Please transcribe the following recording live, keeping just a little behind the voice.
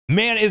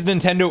Man, is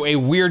Nintendo a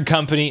weird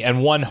company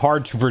and one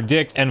hard to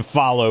predict and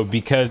follow,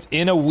 because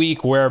in a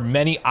week where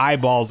many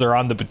eyeballs are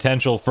on the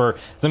potential for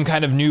some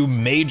kind of new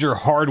major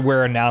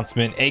hardware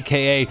announcement,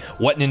 aka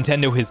what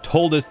Nintendo has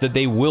told us that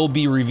they will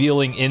be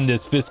revealing in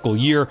this fiscal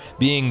year,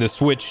 being the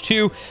Switch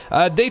 2,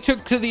 they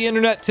took to the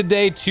internet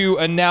today to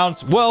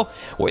announce, well,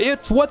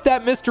 it's what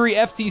that mystery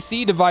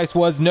FCC device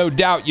was, no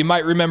doubt. You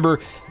might remember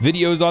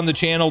videos on the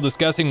channel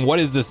discussing what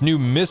is this new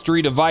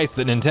mystery device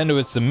that Nintendo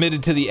has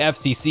submitted to the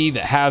FCC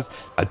that has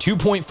a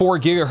 2.4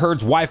 gigahertz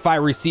Wi-Fi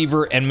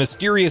receiver and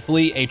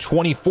mysteriously a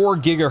 24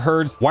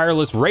 gigahertz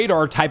wireless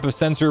radar type of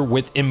sensor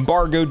with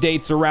embargo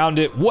dates around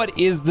it. What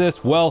is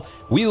this? Well,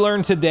 we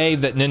learned today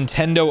that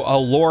Nintendo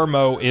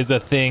Alarmo is a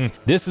thing.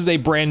 This is a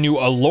brand new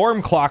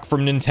alarm clock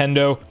from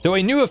Nintendo. So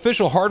a new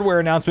official hardware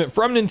announcement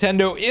from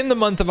Nintendo in the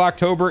month of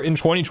October in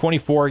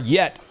 2024.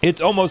 Yet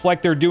it's almost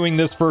like they're doing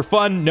this for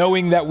fun,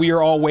 knowing that we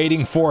are all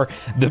waiting for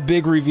the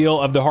big reveal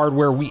of the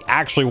hardware we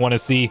actually want to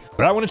see.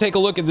 But I want to take a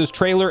look at this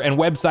trailer and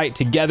website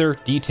together,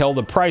 detail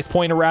the price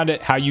point around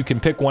it, how you can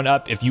pick one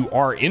up if you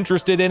are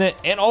interested in it,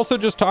 and also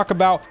just talk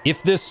about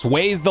if this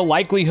sways the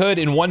likelihood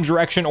in one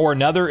direction or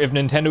another if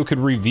Nintendo could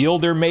reveal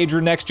their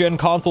major next-gen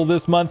console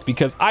this month,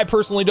 because I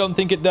personally don't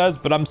think it does,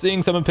 but I'm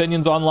seeing some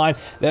opinions online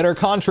that are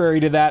contrary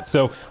to that.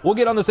 So we'll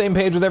get on the same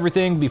page with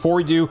everything. Before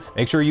we do,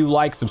 make sure you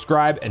like,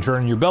 subscribe, and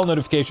turn on your bell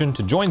notification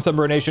to join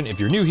Sunbro Nation if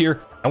you're new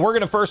here. And we're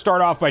going to first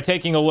start off by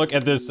taking a look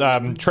at this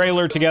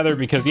trailer together,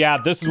 because yeah,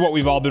 this is what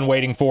we've all been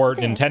waiting for.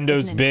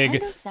 Nintendo's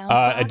big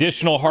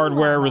additional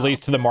hardware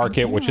released to the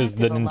market, which is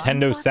the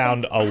Nintendo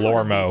Sound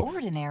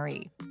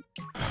Alarmo.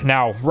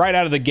 Now, right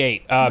out of the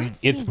gate,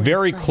 it's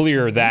very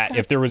clear that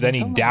if there was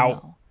any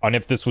doubt on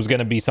if this was going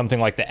to be something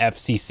like the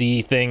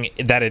FCC thing,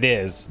 that it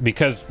is,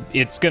 because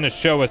it's going to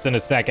show us in a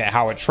second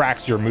how it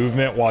tracks your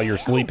movement while you're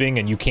sleeping,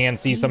 and you can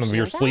see some of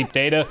your sleep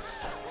data.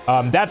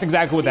 That's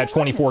exactly what that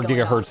 24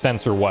 gigahertz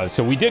sensor was.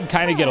 So we did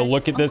kind of get a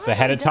look at this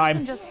ahead of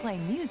time.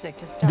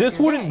 This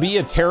wouldn't be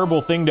a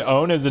terrible thing to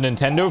own as a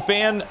Nintendo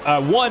fan.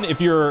 One, if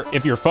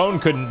your phone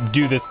couldn't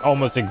do this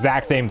almost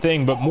exact same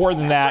thing, but more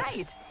than that,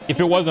 if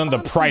it wasn't the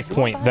price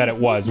point that it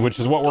was, which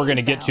is what we're going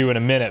to get to in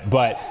a minute.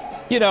 But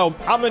you know,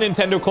 I'm a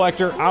Nintendo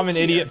collector. I'm an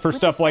idiot for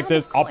stuff like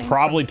this. I'll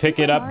probably pick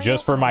it up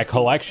just for my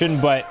collection,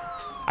 but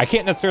I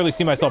can't necessarily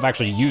see myself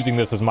actually using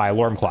this as my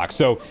alarm clock.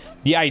 So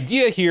the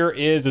idea here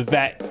is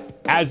that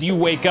as you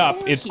wake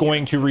up, it's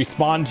going to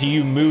respond to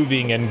you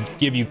moving and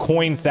give you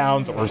coin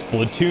sounds or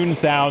Splatoon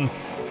sounds.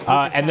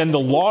 And then the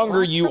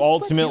longer you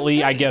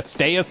ultimately, I guess,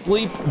 stay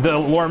asleep, the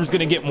alarm's going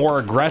to get more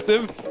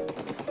aggressive.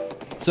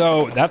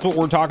 So that's what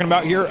we're talking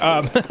about here.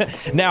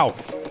 Now,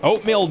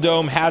 Oatmeal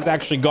Dome has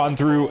actually gone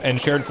through and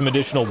shared some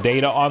additional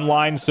data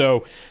online.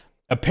 So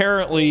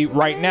apparently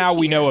right now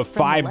we know of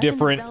 5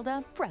 different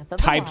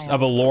types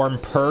of alarm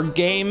per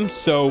game.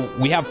 So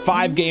we have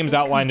 5 games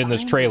outlined in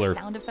this trailer.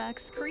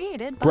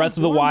 Breath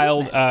of the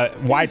Wild,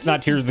 why it's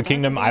not Tears of the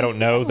Kingdom, I don't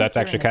know. That's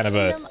actually kind of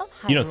a,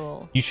 you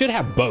know, you should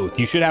have both.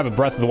 You should have a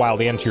Breath of the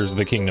Wild and Tears of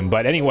the Kingdom.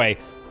 But anyway,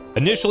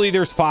 initially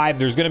there's 5.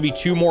 There's going to be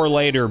 2 more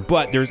later,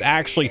 but there's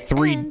actually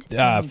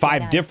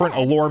 5 different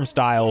alarm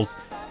styles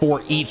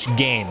for each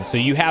game. So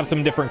you have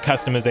some different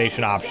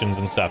customization options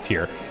and stuff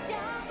here.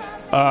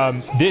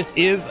 This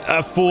is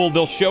a full,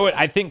 they'll show it,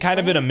 I think, kind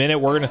of in a minute.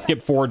 We're going to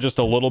skip forward just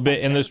a little bit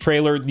in this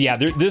trailer. Yeah,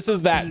 this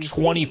is that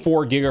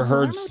 24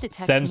 gigahertz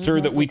sensor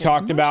that we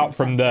talked about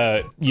from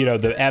the, you know,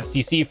 the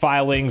FCC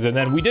filings. And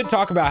then we did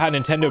talk about how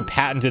Nintendo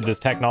patented this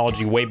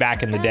technology way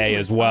back in the day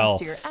as well.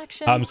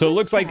 So it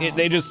looks like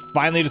they just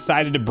finally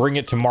decided to bring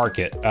it to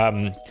market.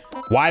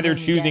 Why they're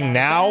choosing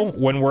now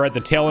when we're at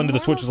the tail end of the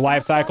Switch's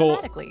life cycle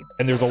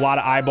and there's a lot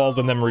of eyeballs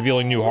on them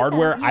revealing new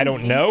hardware, I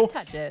don't know.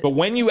 But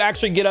when you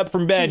actually get up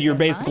from bed, you're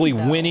basically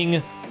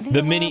winning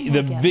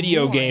the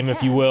video game,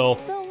 if you will.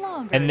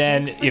 And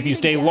then if you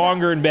stay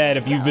longer in bed,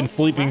 if you've been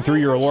sleeping through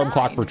your alarm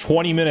clock for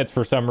 20 minutes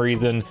for some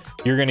reason,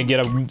 you're going to get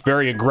a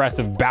very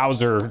aggressive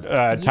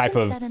Bowser type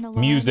of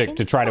music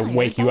to try to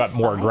wake you up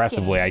more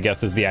aggressively, I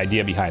guess is the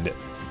idea behind it.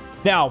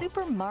 Now,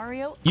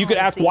 you could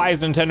ask, why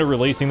is Nintendo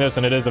releasing this?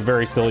 And it is a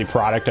very silly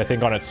product, I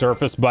think, on its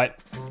surface,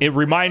 but it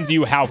reminds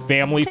you how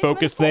family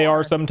focused they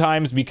are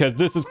sometimes, because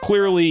this is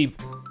clearly,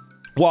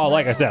 well,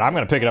 like I said, I'm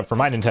going to pick it up for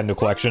my Nintendo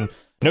collection.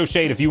 No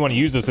shade if you want to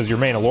use this as your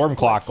main alarm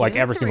clock like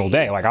every single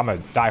day. Like, I'm a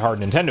diehard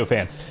Nintendo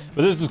fan,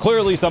 but this is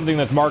clearly something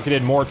that's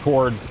marketed more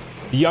towards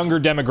the younger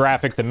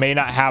demographic that may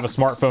not have a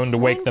smartphone to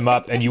wake them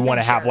up, and you want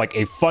to have like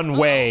a fun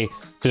way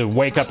to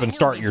wake up and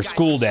start your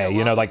school day.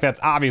 You know, like that's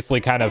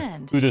obviously kind of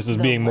who this is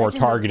being more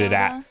targeted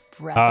at.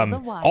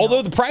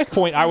 Although the price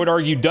point, I would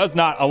argue, does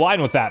not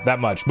align with that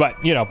much.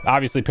 But, you know,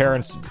 obviously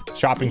parents,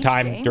 shopping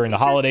time during the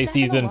holiday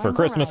season for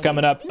Christmas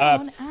coming up.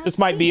 This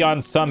might be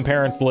on some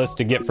parents' list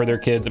to get for their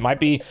kids. It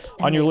might be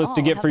on your list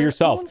to get for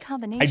yourself.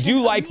 I do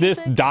like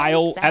this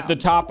dial at the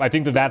top. I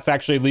think that that's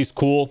actually at least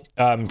cool.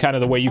 Kind of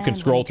the way you can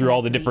scroll through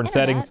all the different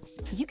settings.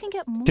 You can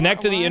get more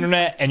connect to the alarms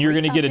internet, as and you're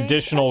free going to get updates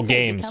additional as they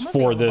games become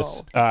for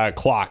this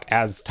available. clock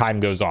as time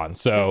goes on.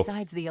 So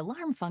Besides the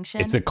alarm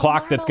function, it's a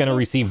clock that's going to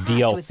Alarmo is receive packed with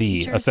DLC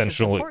features to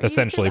support you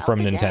essentially throughout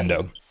from the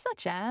Nintendo. day,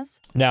 such as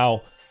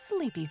Now,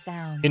 sleepy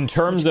sounds. in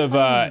terms which of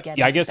play when you get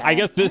I into guess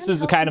bed this and is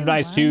help kind of you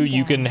nice too. wind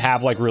You can down.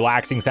 have like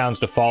relaxing sounds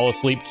to fall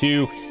asleep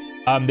to.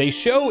 They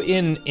show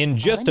in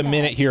just a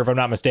minute here, if I'm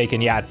not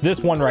mistaken. Yeah, it's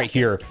this one right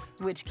here.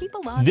 Which keep a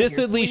log of This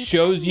your at least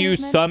sleep shows and you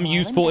movement some while in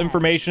useful bed.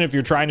 information if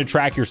you're trying to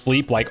track your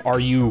sleep. Like, are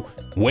you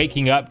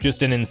waking up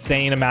just an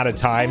insane amount of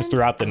times And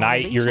throughout the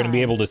night? hourly You're going to be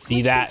chime, able to see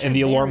which that in features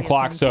the alarm various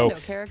clock. So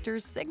Nintendo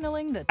characters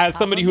signaling the as top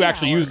somebody of who the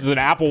actually hour. uses an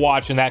Apple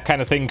Watch and that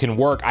kind of thing can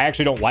work, I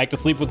actually don't like to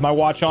sleep with my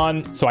watch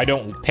on, so I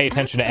don't pay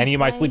attention to any of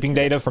my sleeping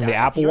data from the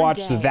Apple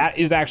Watch. So that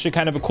is actually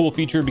kind of a cool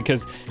feature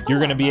because you're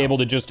going to be able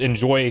to just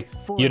enjoy,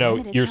 you know,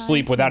 your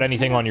sleep without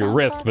anything on your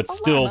wrist, but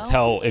still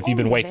tell if you've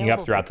been waking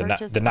up throughout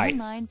the night.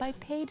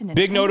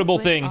 Big notable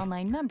thing,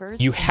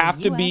 you have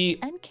to be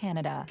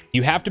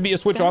a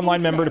Switch Online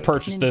member to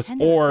purchase this,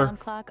 or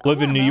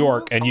live in New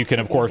York, and you can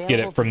of course get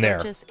it from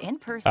there.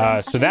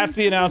 So that's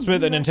the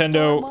announcement that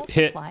Nintendo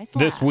hit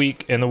this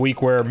week, in the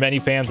week where many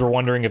fans were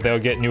wondering if they'll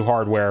get new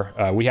hardware.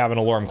 We have an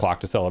alarm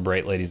clock to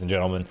celebrate, ladies and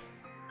gentlemen.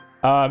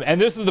 And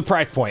this is the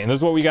price point, and this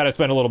is what we got to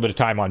spend a little bit of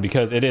time on,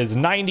 because it is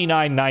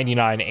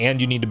 $99.99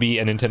 and you need to be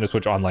a Nintendo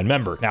Switch Online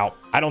member. Now,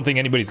 I don't think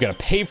anybody's going to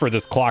pay for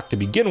this clock to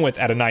begin with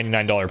at a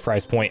 $99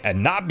 price point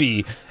and not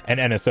be an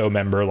NSO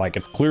member. Like,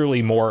 it's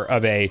clearly more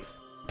of a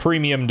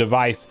premium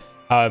device.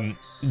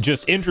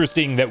 Just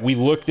interesting that we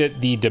looked at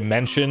the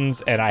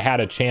dimensions, and I had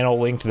a channel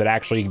linked that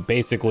actually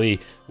basically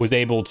was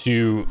able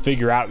to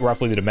figure out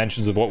roughly the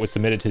dimensions of what was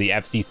submitted to the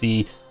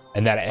FCC.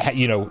 And that,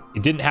 you know,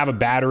 it didn't have a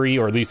battery,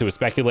 or at least it was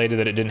speculated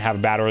that it didn't have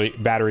a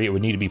battery. It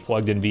would need to be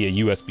plugged in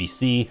via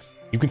USB-C.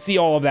 You can see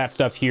all of that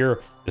stuff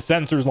here. The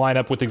sensors line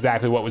up with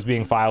exactly what was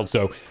being filed.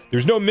 So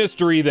there's no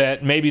mystery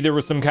that maybe there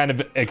was some kind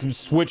of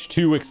Switch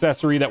 2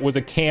 accessory that was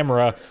a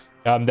camera.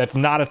 That's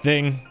not a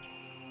thing.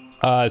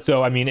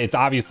 So, I mean, it's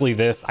obviously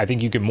this. I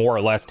think you can more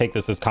or less take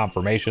this as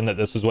confirmation that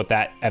this was what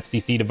that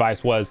FCC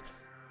device was.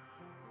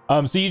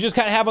 So you just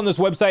kind of have on this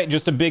website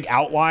just a big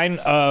outline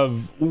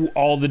of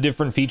all the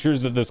different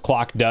features that this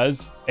clock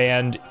does.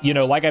 And, you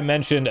know, like I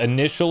mentioned,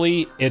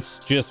 initially, it's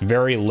just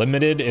very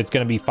limited. It's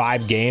going to be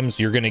 5 games.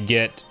 You're going to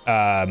get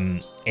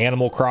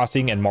Animal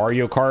Crossing and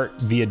Mario Kart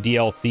via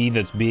DLC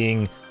that's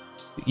being,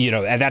 you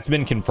know, that's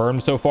been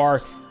confirmed so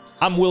far.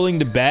 I'm willing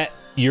to bet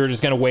you're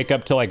just going to wake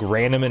up to like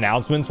random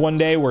announcements one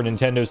day where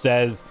Nintendo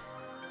says,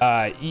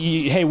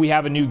 hey, we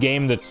have a new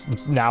game that's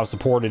now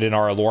supported in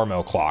our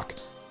Alarmo clock.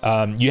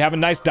 You have a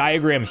nice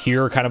diagram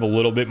here, kind of a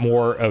little bit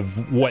more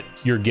of what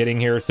you're getting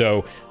here.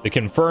 So the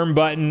confirm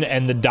button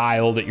and the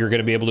dial that you're going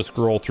to be able to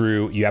scroll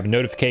through. You have a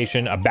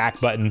notification, a back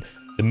button,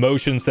 the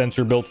motion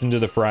sensor built into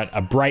the front,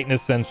 a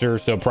brightness sensor,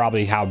 so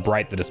probably how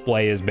bright the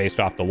display is based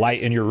off the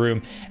light in your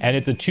room. And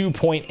it's a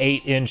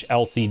 2.8-inch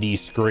LCD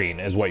screen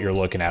is what you're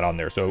looking at on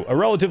there. So a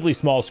relatively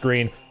small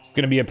screen,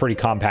 going to be a pretty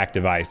compact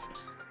device.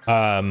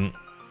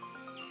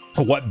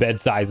 What bed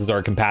sizes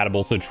are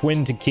compatible? So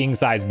twin to king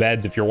size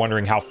beds, if you're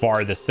wondering how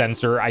far the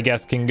sensor, I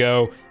guess, can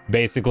go.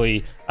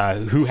 Basically,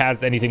 who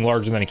has anything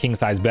larger than a king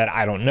size bed?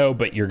 I don't know,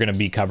 but you're going to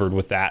be covered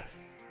with that.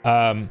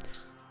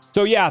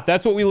 So yeah,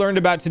 that's what we learned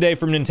about today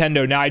from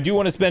Nintendo. Now, I do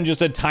want to spend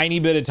just a tiny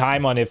bit of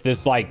time on if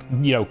this, like,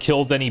 you know,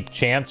 kills any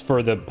chance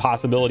for the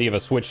possibility of a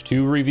Switch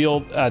 2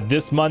 reveal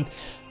this month.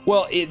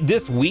 Well,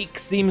 this week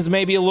seems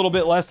maybe a little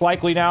bit less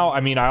likely now.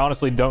 I mean, I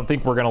honestly don't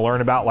think we're going to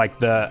learn about like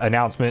the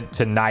announcement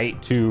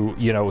tonight to,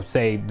 you know,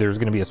 say there's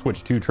going to be a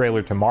Switch 2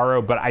 trailer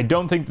tomorrow, but I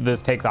don't think that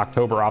this takes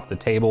October off the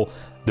table.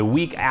 The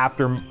week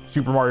after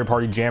Super Mario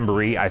Party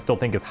Jamboree, I still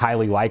think is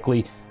highly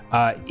likely.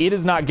 It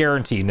is not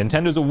guaranteed.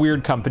 Nintendo's a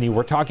weird company.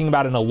 We're talking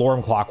about an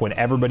alarm clock when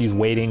everybody's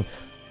waiting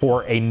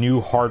for a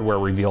new hardware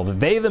reveal that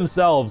they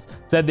themselves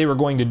said they were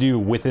going to do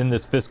within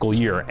this fiscal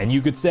year. And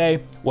you could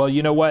say, well,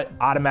 you know what?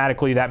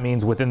 Automatically, that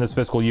means within this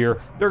fiscal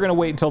year, they're going to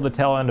wait until the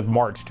tail end of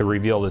March to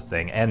reveal this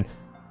thing. And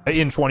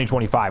in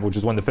 2025, which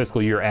is when the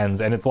fiscal year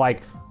ends. And it's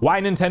like,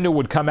 why Nintendo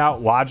would come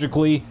out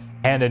logically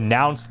and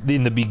announce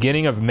in the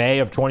beginning of May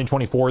of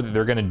 2024 that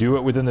they're going to do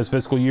it within this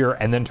fiscal year,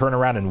 and then turn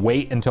around and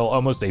wait until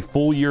almost a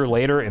full year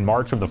later in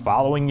March of the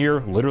following year,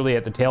 literally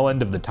at the tail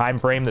end of the time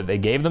frame that they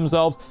gave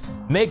themselves,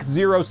 makes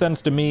zero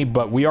sense to me.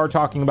 But we are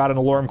talking about an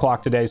alarm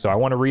clock today, so I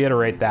want to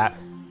reiterate that.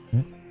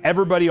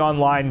 Everybody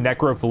online,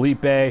 Necro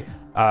Felipe,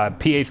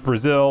 PH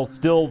Brazil,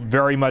 still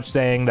very much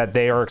saying that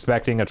they are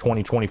expecting a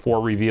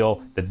 2024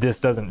 reveal, that this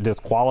doesn't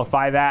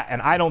disqualify that,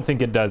 and I don't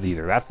think it does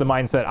either. That's the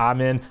mindset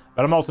I'm in,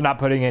 but I'm also not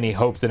putting any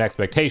hopes and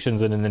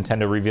expectations in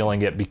Nintendo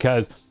revealing it,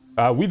 because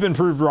we've been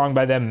proved wrong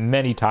by them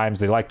many times.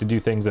 They like to do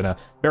things in a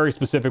very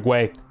specific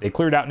way. They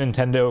cleared out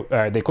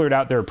they cleared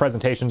out their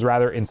presentations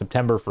rather in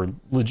September for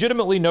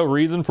legitimately no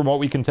reason from what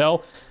we can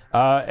tell,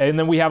 and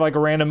then we have like a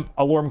random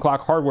alarm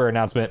clock hardware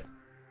announcement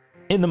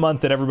in the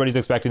month that everybody's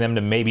expecting them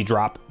to maybe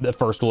drop the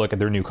first look at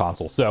their new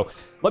console. So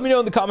let me know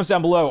in the comments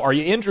down below, are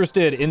you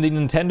interested in the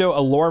Nintendo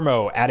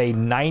Alarmo at a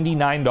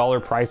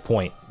 $99 price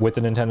point with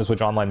the Nintendo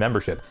Switch Online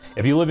membership?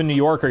 If you live in New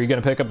York, are you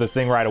going to pick up this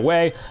thing right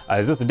away?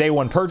 Is this a day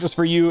one purchase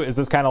for you? Is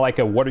this kind of like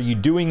a what are you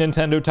doing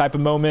Nintendo type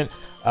of moment?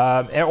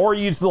 Or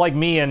you like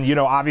me and, you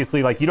know,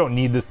 obviously like you don't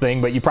need this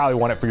thing, but you probably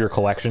want it for your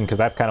collection, because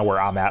that's kind of where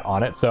I'm at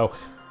on it. So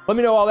let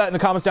me know all that in the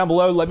comments down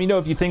below. Let me know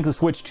if you think the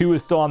Switch 2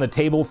 is still on the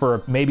table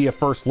for maybe a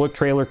first look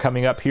trailer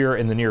coming up here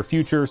in the near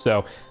future.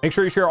 So make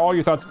sure you share all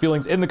your thoughts and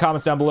feelings in the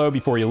comments down below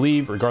before you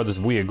leave, regardless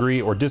if we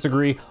agree or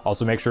disagree.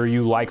 Also, make sure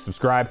you like,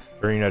 subscribe,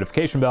 turn your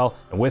notification bell.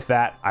 And with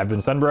that, I've been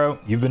Sunbro,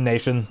 you've been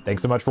Nation.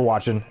 Thanks so much for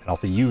watching, and I'll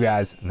see you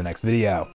guys in the next video.